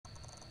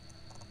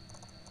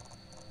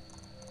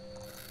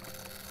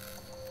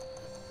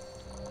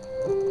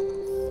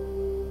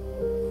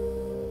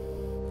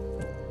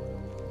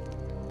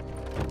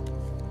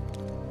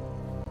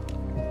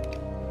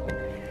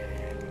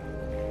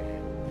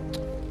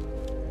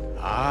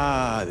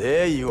Ah,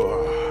 there you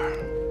are.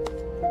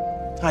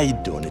 How you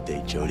doing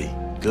today, Jody?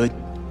 Good?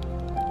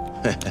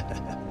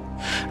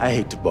 I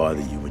hate to bother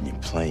you when you're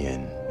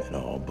playing and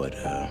all, but,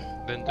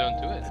 Then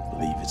don't do it. I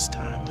believe it's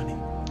time, honey.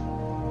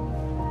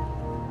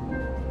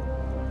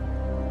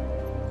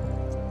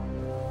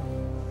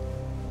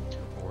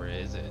 Or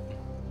is it?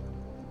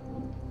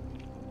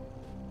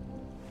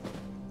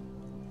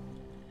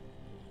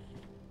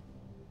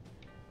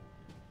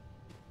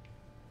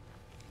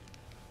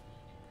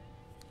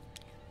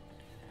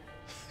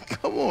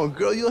 Come on,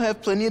 girl, you'll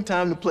have plenty of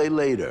time to play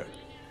later.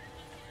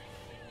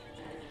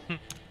 No.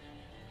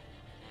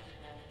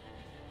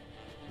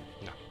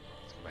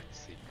 Let's go back to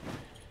sleep.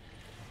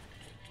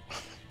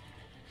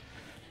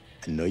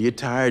 I know you're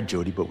tired,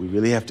 Jody, but we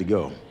really have to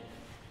go.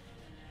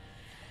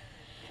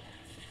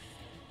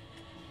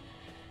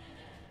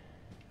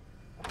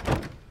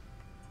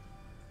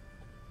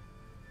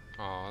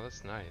 Aw,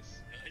 that's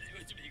nice.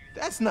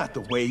 That's not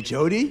the way,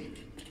 Jody.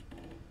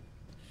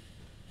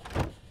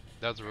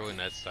 That was a really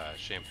nice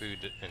shampoo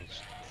and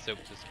soap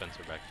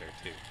dispenser back there,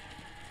 too.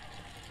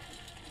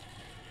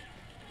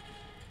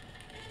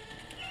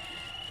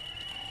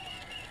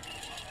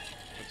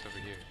 What's over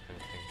here?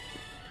 Anything?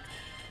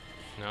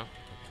 No?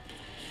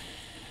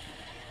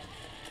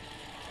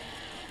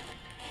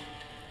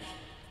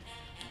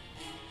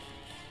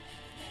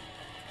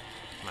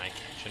 My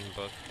kitchen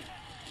book.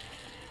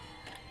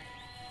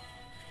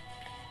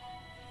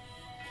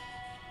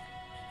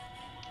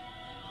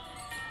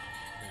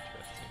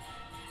 Interesting.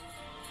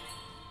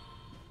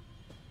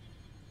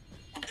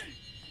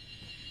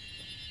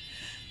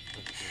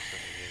 Let's see what's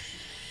over here.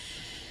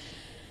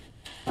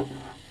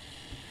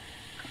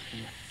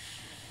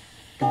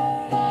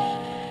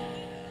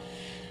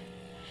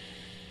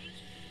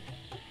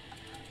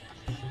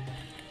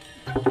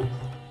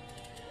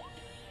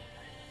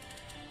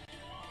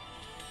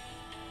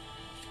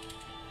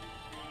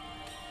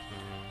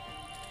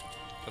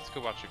 Let's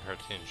go watch a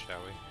cartoon,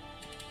 shall we?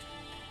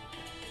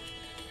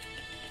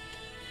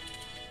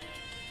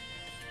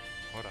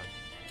 Hold on.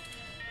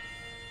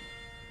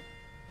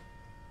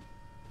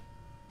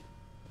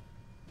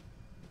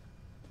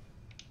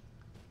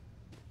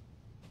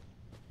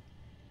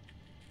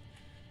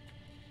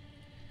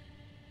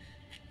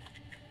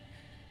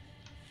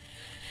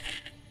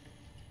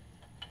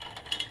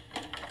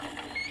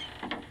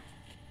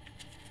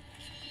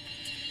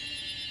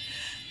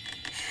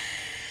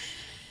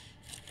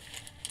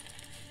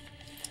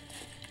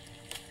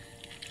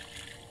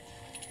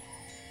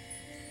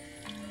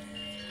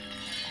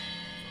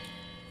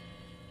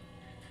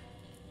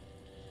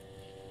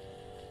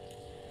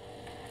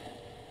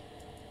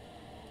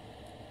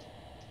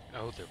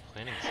 Oh, they're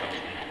planning something.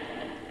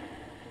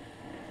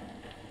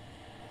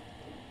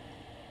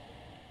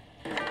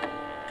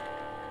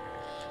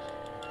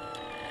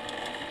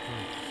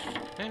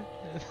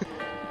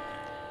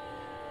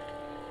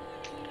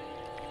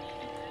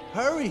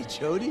 Hurry,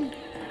 Jody. You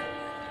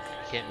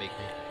can't make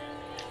me.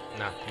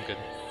 Nah, I'm good.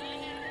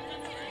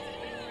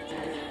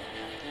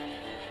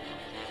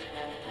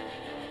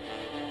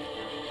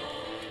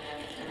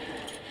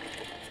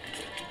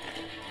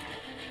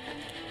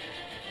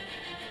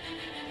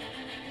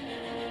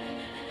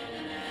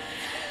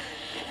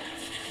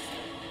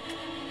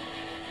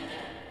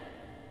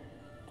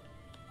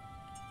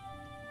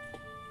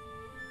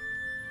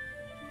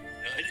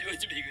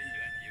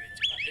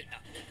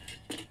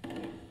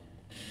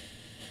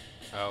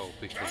 Oh,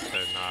 because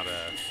they're not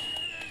a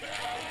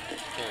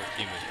full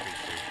human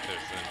creature.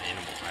 There's an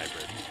animal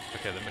hybrid.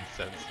 Okay, that makes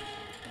sense.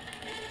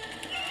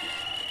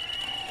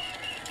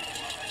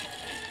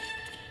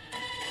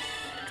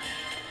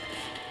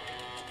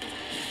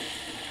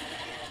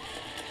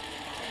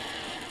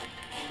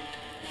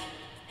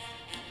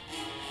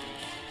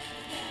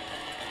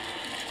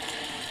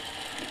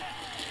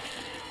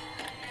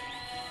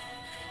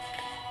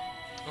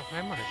 Oh,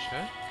 hi,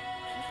 Marsha.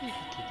 Hi, baby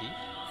kitty.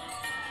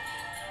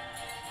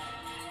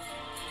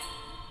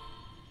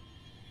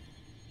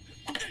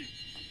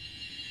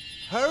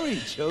 Hurry,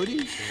 Jody.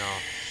 No,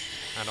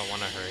 I don't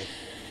want to hurry.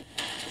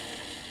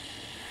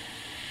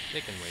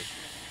 They can wait.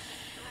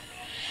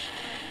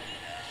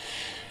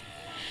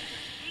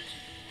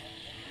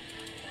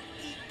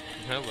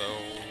 Hello,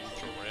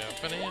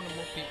 giraffe and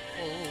animal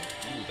people.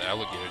 Ooh, the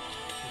alligator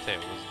tail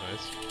was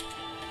nice.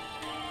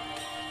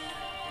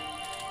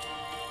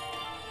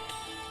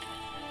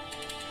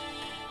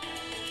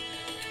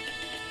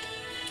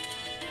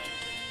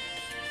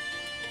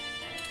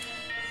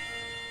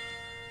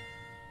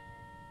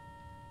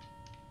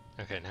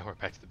 Okay, now we're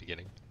back to the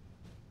beginning.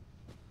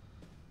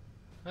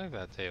 I like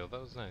that tail,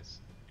 that was nice.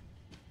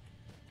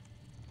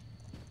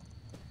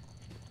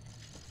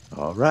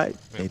 All right,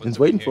 Wait, Nathan's what's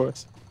over waiting here? for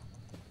us.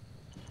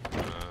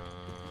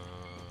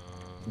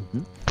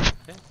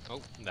 Okay.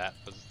 Oh, that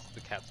was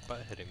the cat's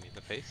butt hitting me in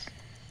the face.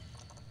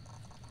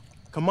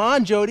 Come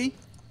on, Jody.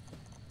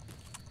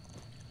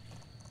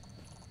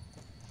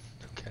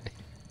 Okay.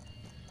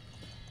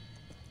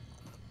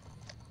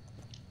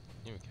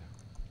 Here we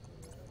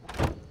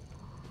go.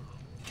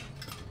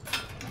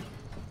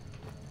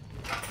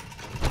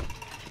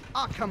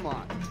 Ah, come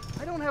on.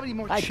 I don't have any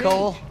more Hi, change.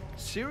 Cole.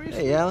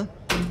 Seriously? Hey, Alan.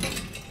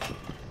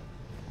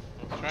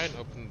 I'll try and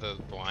open the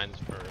blinds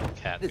for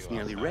Cat. It's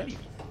nearly ready.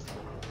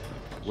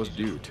 Was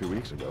due 2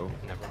 weeks ago.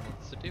 Never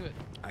wants to do it.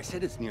 I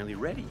said it's nearly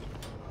ready.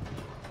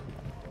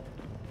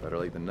 Better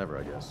late than never,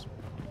 I guess.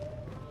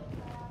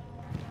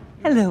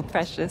 Hello,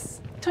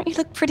 precious. Don't you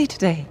look pretty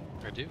today?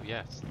 I do,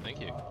 yes.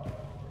 Thank you.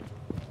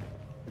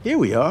 Here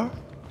we are.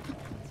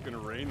 It's gonna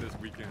rain this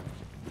weekend.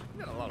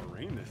 We got a lot of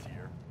rain this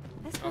year.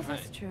 I suppose hi.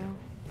 that's true.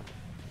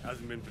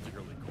 Hasn't been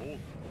particularly cold.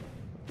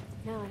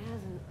 No, it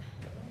hasn't.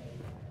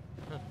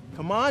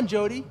 Come on,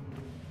 Jody.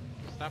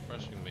 Stop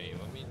rushing me.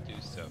 Let me do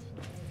stuff.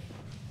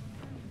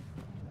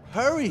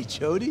 Hurry,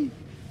 Jody.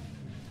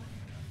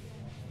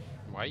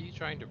 Why are you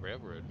trying to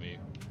railroad me?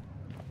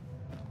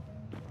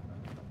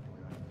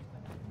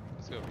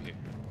 Let's go over here.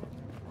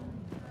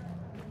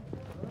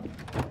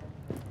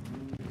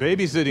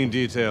 Babysitting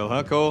detail,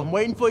 huh, Cole? I'm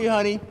waiting for you,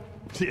 honey.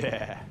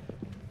 Yeah.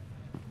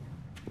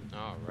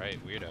 All right,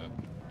 weirdo.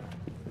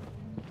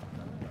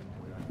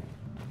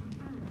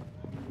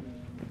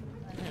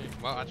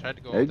 Well, I tried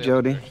to go. Hey, all the other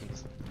Jody.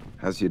 directions.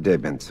 How's your day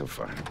been so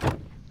far?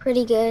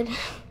 Pretty good.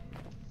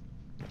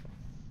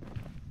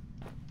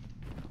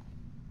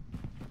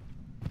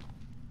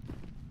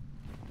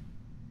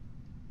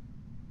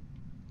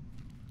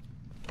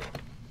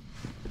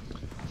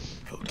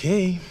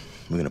 Okay,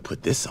 we're gonna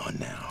put this on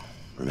now.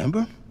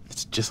 Remember?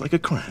 It's just like a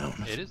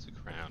crown. It is a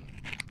crown.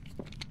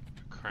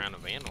 A crown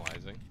of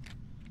analyzing.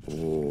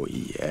 Oh,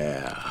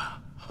 yeah.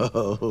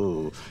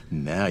 Oh,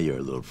 now you're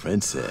a little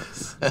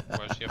princess. Why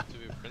does she have to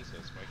be a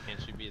princess? Why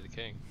can't she be the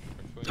king?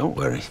 Or queen? Don't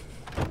worry.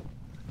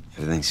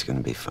 Everything's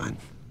gonna be fine.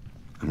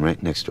 I'm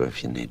right next door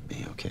if you need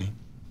me, okay?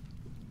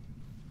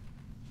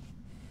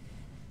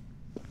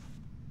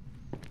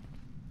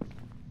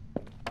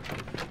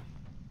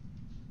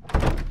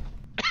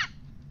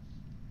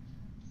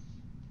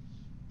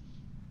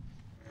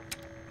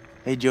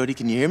 Hey, Jody,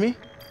 can you hear me?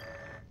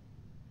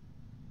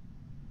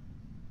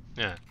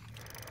 Yeah.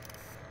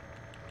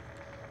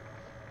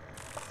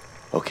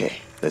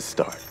 Okay, let's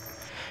start.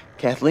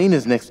 Kathleen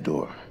is next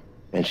door,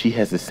 and she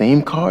has the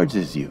same cards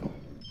as you.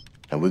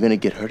 And we're gonna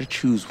get her to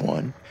choose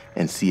one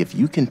and see if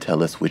you can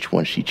tell us which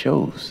one she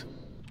chose.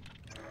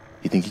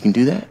 You think you can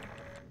do that?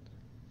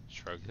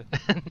 Shrug.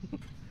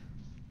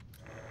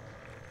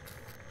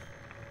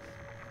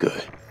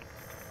 Good.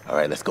 All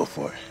right, let's go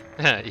for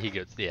it. He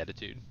goes the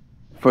attitude.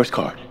 First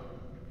card.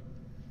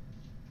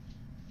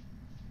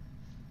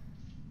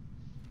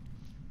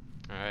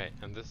 Alright,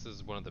 and this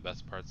is one of the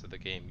best parts of the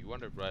game. You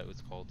wondered why it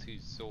was called Two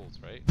Souls,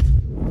 right?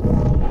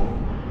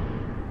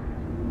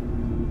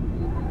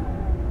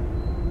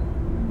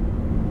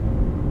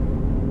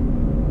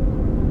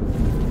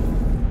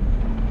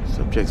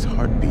 Subject's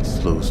heartbeat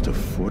slows to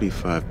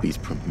 45 beats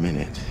per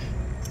minute.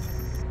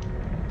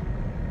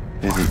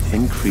 There's an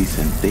increase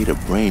in theta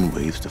brain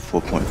waves to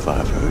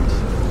 4.5 hertz.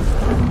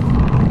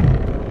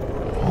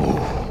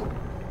 Oh.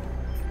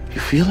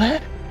 You feel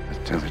that? The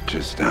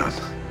temperature's down.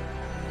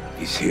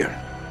 He's here.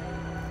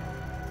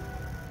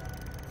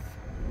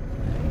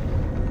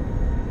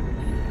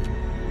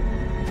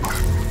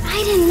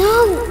 I didn't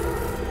know.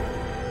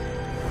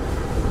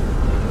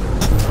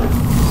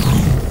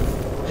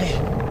 Hey,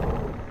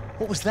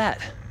 what was that?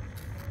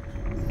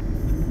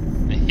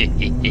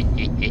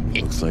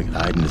 Looks like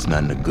Aiden is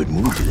not in a good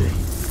mood today.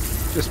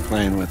 Just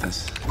playing with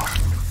us.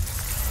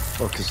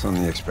 Focus on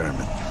the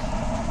experiment.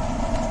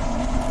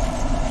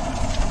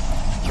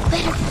 You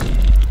better.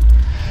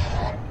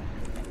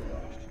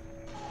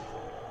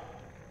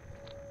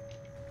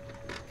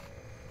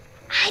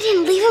 I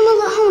didn't leave him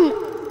alone.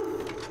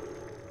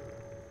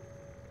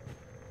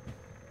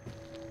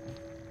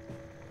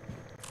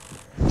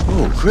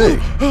 Oh, Craig.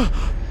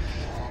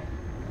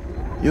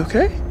 You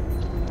okay?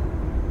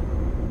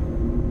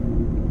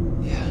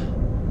 Yeah.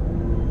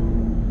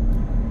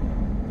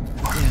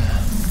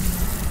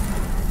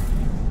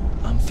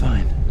 I'm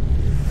fine.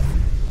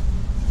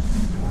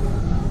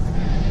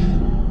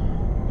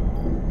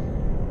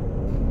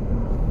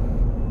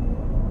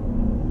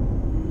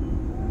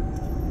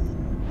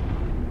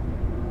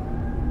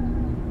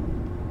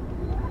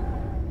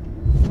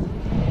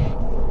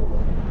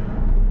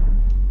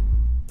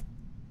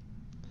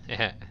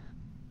 Yeah.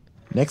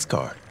 Next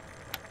card.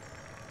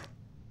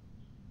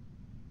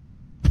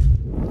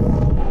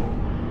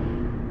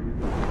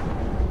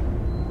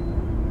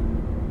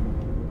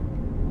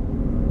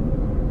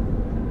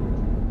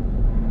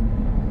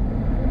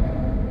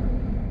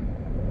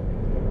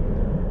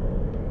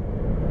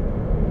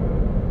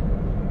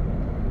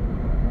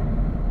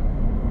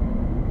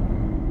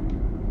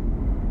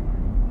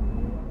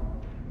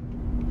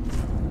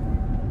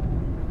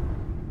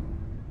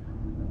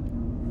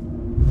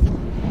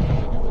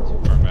 Too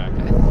far back.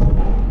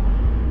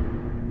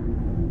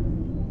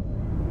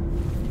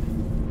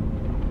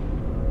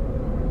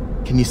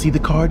 Can you see the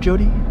card,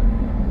 Jody?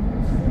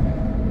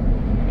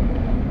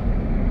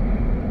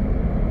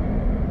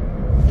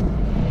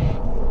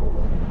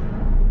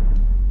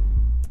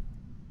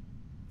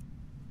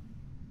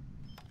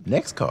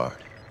 Next card.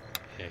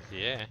 Heck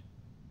yeah.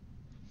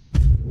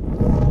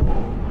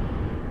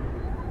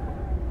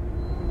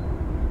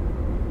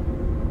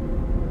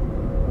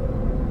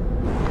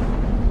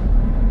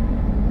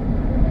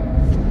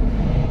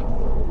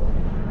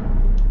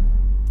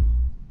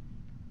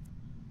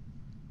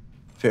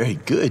 Very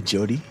good,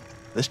 Jody.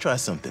 Let's try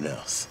something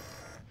else.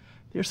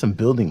 There's some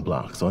building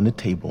blocks on the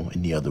table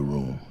in the other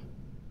room.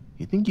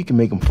 You think you can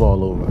make them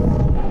fall over?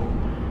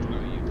 Oh,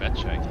 you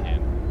betcha I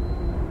can.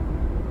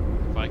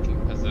 If I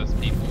can possess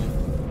people,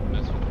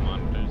 mess with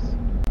monitors.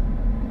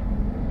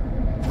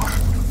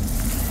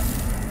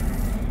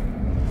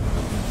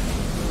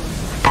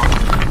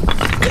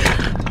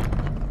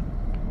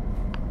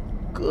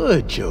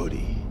 Good,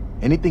 Jody.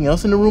 Anything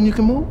else in the room you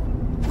can move?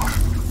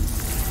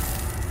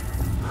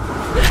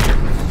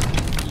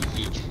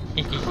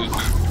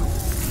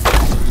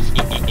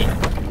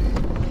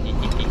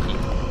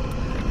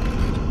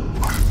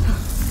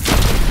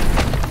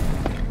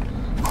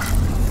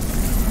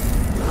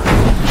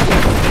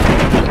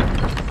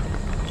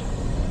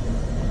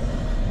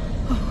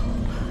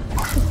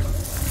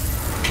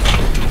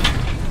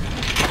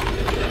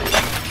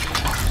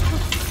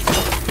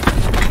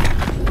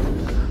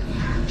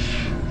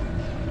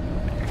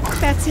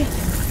 That's it.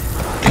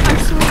 I'm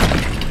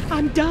sorry.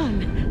 I'm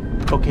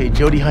done. Okay,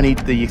 Jody, honey,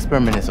 the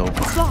experiment is over.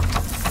 It's locked.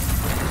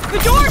 The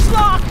door's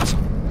locked!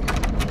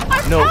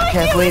 No,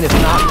 Kathleen, it's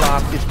not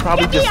locked. It's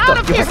probably just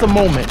stuck. Give us a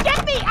moment.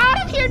 Get me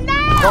out of here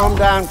now! Calm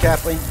down,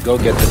 Kathleen. Go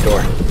get the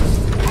door.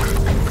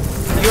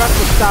 You have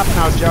to stop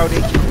now,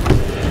 Jody.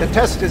 The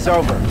test is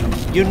over.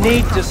 You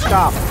need to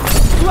stop.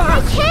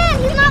 I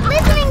can't! He's not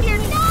listening to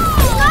me!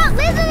 He's not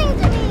listening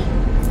to me!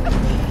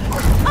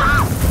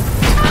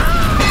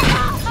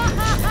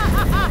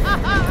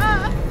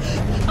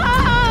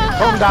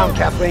 Calm down,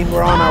 Kathleen.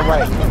 We're on our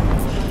way.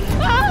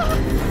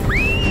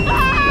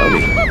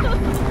 Jody,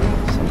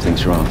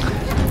 something's wrong.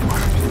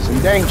 He's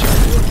in danger.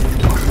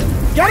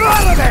 Get her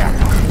out of there!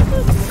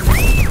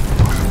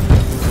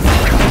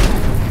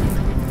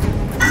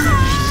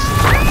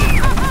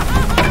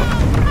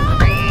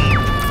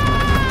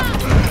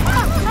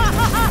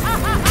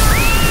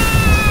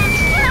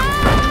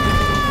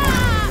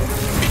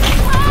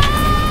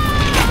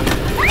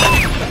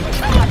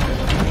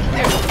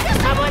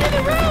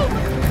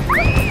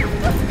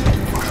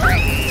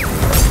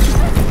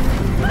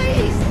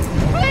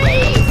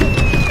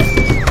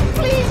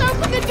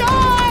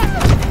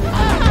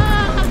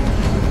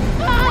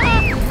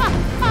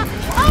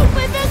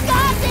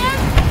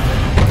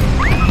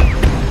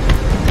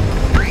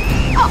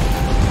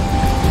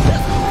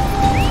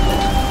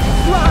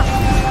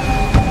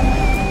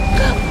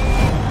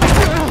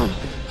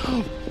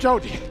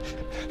 Jody.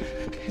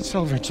 It's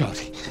over,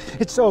 Jody.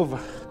 It's over.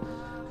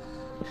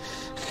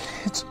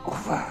 It's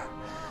over.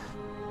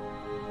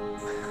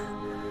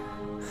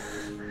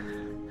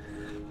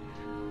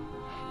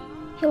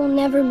 It will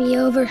never be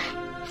over.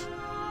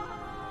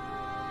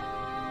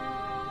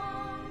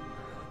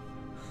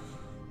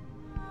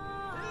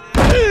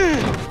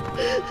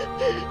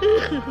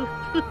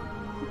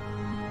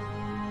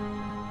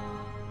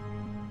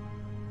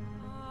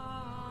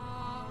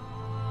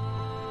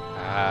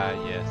 Ah,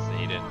 yes,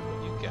 Aiden,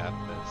 you got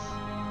this.